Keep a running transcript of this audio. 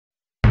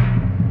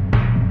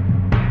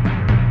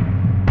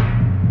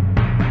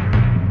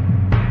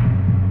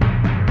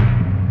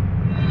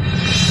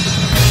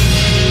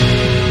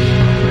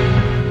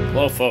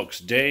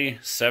folks, day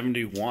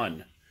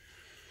 71.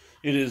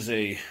 It is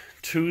a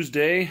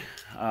Tuesday.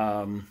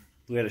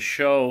 We had a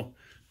show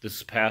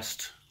this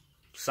past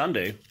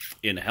Sunday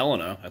in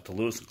Helena at the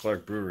Lewis and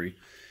Clark Brewery.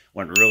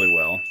 Went really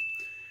well.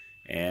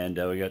 And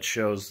we got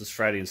shows this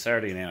Friday and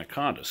Saturday in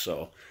Anaconda.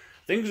 So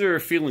things are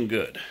feeling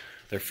good.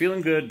 They're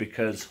feeling good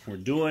because we're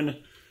doing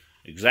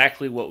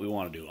exactly what we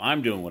want to do.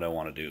 I'm doing what I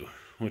want to do,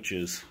 which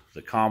is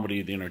the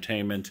comedy, the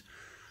entertainment.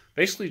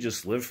 Basically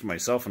just live for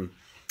myself. And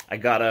I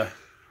gotta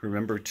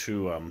remember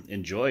to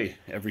enjoy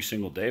every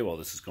single day while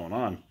this is going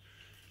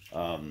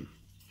on.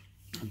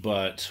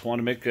 But want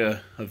to make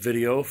a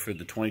video for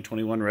the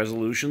 2021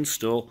 resolution.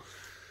 Still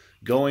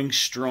going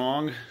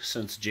strong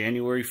since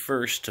January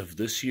 1st of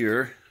this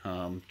year.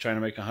 Trying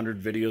to make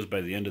 100 videos by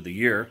the end of the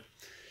year.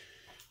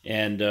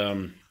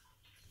 And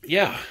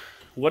yeah,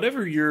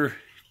 whatever you're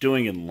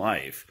doing in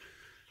life,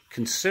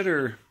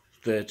 consider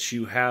that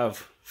you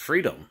have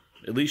freedom.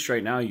 At least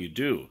right now you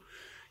do.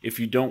 If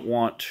you don't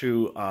want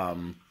to,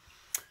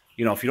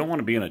 if you don't want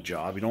to be in a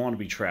job, you don't want to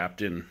be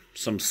trapped in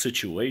some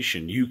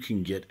situation, you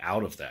can get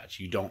out of that.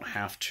 You don't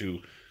have to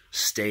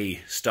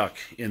stay stuck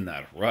in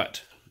that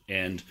rut.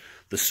 And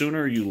the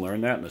sooner you learn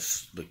that, and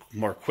the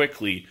more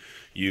quickly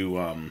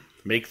you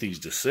make these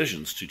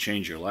decisions to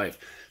change your life,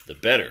 the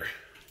better.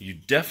 You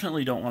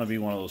definitely don't want to be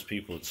one of those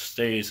people that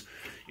stays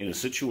in a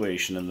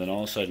situation and then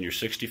all of a sudden you're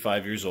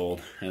 65 years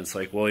old and it's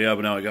like, well, yeah,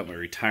 but now I got my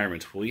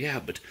retirement. Well, yeah,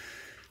 but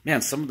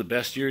man, some of the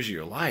best years of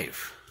your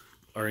life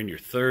are in your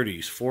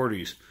 30s,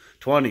 40s,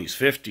 20s,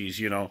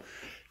 50s,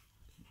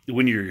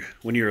 when you're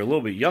a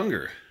little bit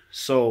younger.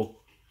 So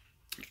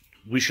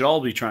we should all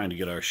be trying to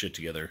get our shit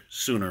together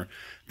sooner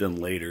than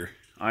later.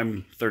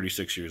 I'm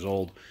 36 years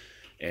old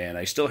and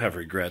I still have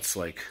regrets.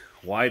 Like,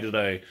 why did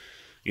I,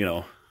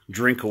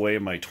 drink away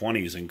my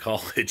 20s in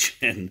college?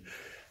 And,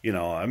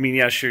 I mean,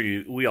 yeah,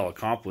 sure, we all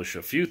accomplish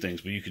a few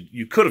things, but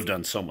you could have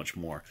done so much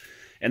more.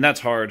 And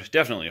that's hard,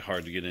 definitely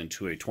hard to get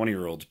into a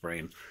 20-year-old's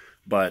brain.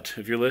 But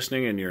if you're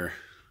listening and you're,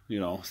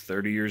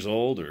 30 years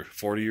old or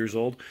 40 years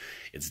old,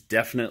 it's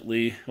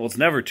definitely, well, it's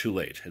never too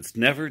late. It's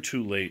never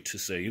too late to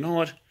say, you know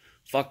what,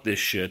 fuck this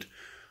shit.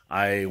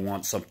 I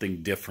want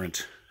something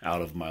different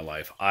out of my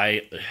life.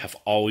 I have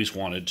always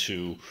wanted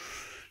to,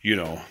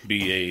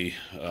 be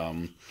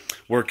a,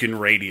 work in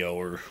radio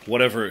or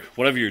whatever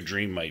your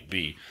dream might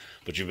be.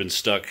 But you've been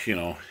stuck,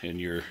 in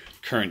your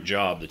current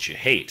job that you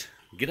hate.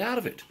 Get out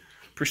of it.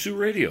 Pursue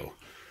radio.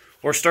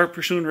 Or start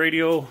pursuing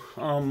radio,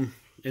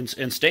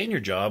 and stay in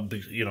your job,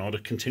 to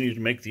continue to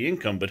make the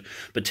income. But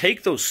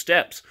take those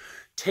steps.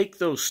 Take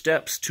those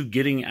steps to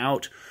getting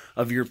out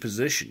of your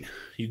position.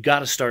 You got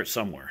to start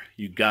somewhere.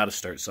 You got to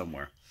start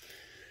somewhere.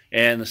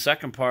 And the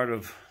second part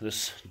of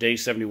this Day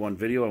 71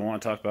 video I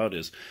want to talk about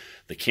is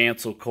the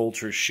cancel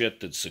culture shit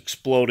that's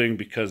exploding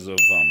because of,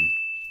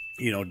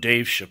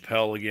 Dave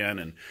Chappelle again.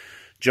 And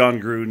John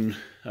Gruden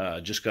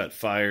just got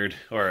fired,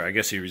 or I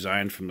guess he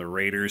resigned from the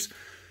Raiders.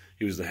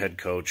 He was the head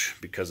coach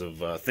because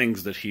of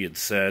things that he had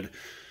said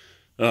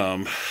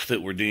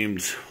that were deemed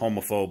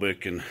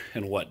homophobic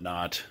and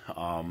whatnot.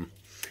 And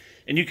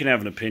you can have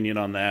an opinion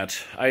on that.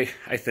 I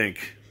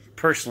think,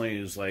 personally,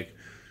 is like,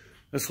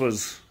 this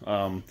was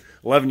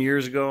 11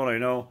 years ago, and I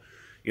know,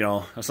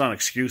 that's not an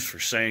excuse for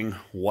saying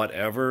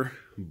whatever,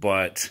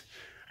 but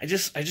I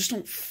just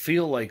don't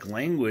feel like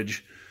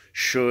language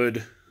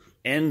should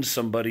end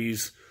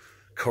somebody's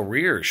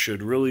career,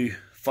 should really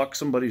fuck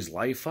somebody's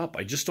life up.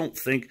 I just don't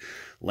think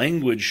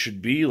language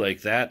should be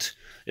like that.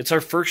 It's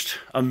our First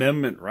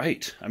Amendment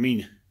right. I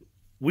mean,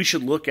 we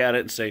should look at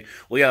it and say,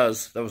 well, yeah,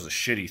 that was a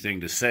shitty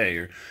thing to say,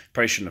 or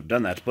probably shouldn't have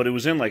done that. But it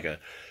was in like a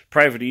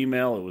private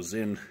email. It was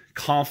in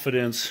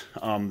confidence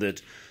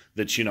that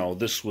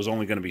this was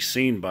only going to be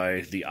seen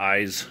by the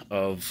eyes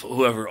of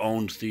whoever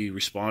owned the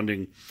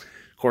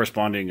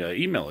corresponding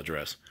email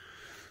address.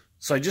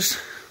 So that's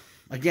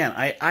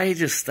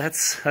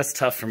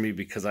tough for me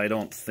because I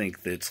don't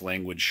think that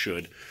language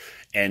should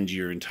end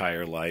your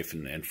entire life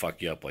and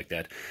fuck you up like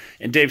that.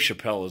 And Dave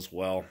Chappelle as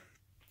well,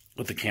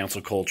 with the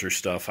cancel culture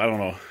stuff. I don't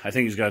know. I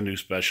think he's got a new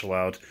special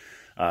out.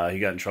 He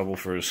got in trouble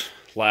for his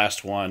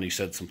last one. He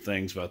said some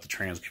things about the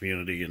trans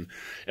community, and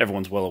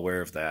everyone's well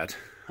aware of that.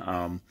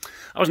 I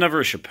was never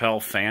a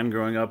Chappelle fan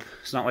growing up.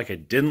 It's not like I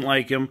didn't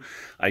like him.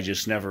 I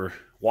just never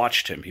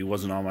watched him. He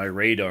wasn't on my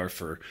radar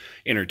for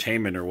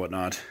entertainment or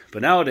whatnot.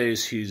 But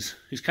nowadays, he's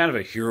kind of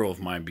a hero of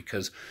mine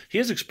because he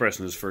is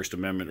expressing his First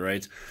Amendment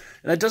rights.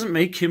 And that doesn't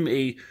make him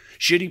a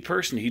shitty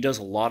person. He does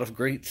a lot of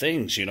great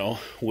things,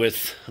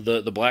 with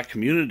the black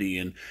community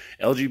and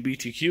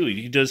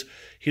LGBTQ.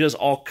 He does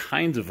all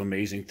kinds of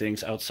amazing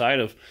things outside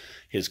of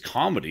his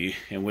comedy,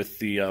 and with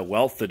the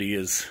wealth that he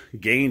has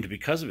gained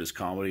because of his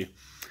comedy.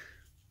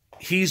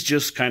 He's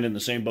just kind of in the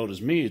same boat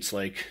as me. It's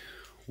like,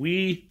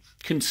 we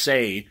can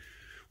say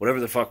whatever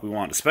the fuck we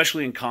want,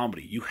 especially in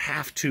comedy. You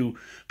have to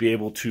be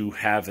able to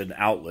have an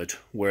outlet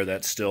where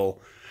that's still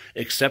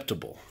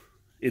acceptable.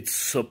 It's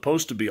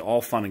supposed to be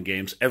all fun and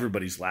games.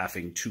 Everybody's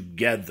laughing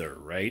together,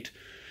 right?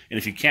 And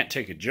if you can't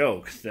take a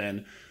joke,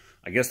 then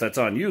I guess that's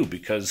on you,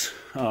 because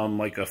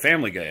like a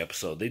Family Guy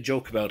episode, they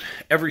joke about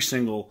every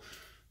single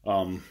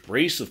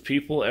race of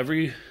people,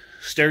 every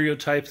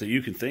stereotype that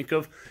you can think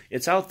of,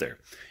 it's out there.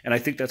 And I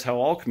think that's how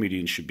all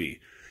comedians should be.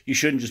 You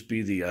shouldn't just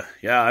be the,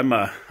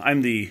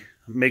 I'm the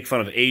make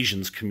fun of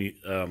Asians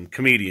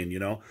comedian, you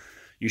know.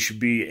 You should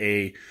be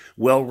a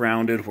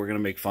well-rounded, we're going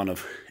to make fun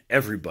of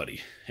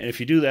everybody. And if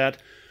you do that,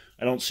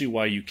 I don't see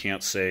why you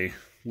can't say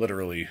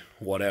literally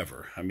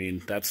whatever. I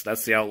mean, that's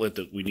the outlet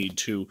that we need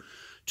to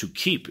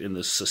keep in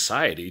this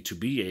society, to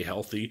be a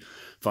healthy,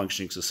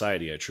 functioning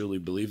society. I truly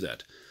believe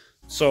that.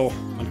 So,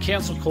 on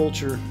cancel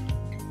culture,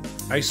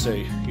 I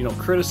say, you know,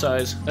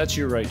 criticize. That's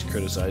your right to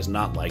criticize,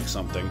 not like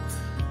something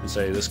and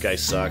say, this guy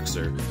sucks,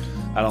 or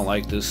I don't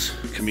like this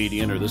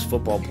comedian or this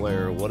football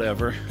player or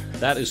whatever.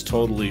 That is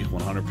totally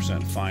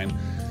 100% fine.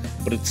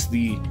 But it's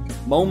the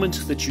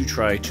moment that you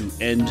try to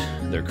end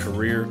their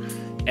career,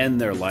 end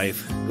their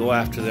life, go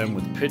after them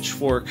with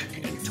pitchfork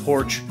and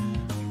torch,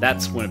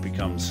 that's when it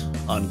becomes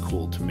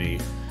uncool to me.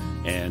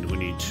 And we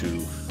need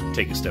to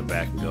take a step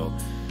back and go,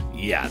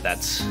 yeah,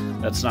 that's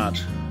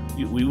not...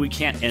 We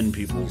can't end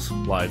people's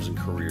lives and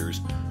careers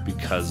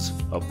because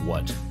of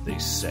what they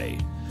say.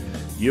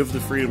 You have the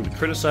freedom to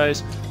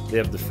criticize. They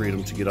have the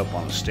freedom to get up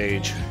on a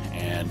stage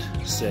and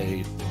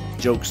say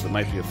jokes that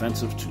might be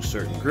offensive to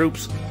certain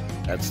groups.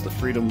 That's the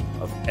freedom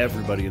of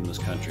everybody in this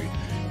country.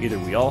 Either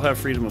we all have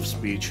freedom of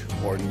speech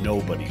or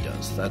nobody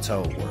does. That's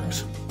how it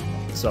works.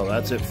 So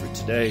that's it for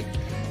today.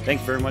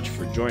 Thank you very much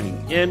for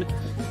joining in,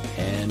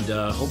 and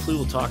hopefully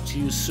we'll talk to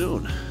you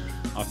soon.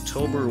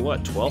 October,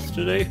 12th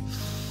today?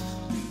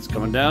 It's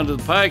coming down to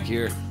the pike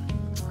here.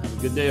 Have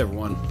a good day,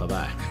 everyone.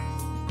 Bye-bye.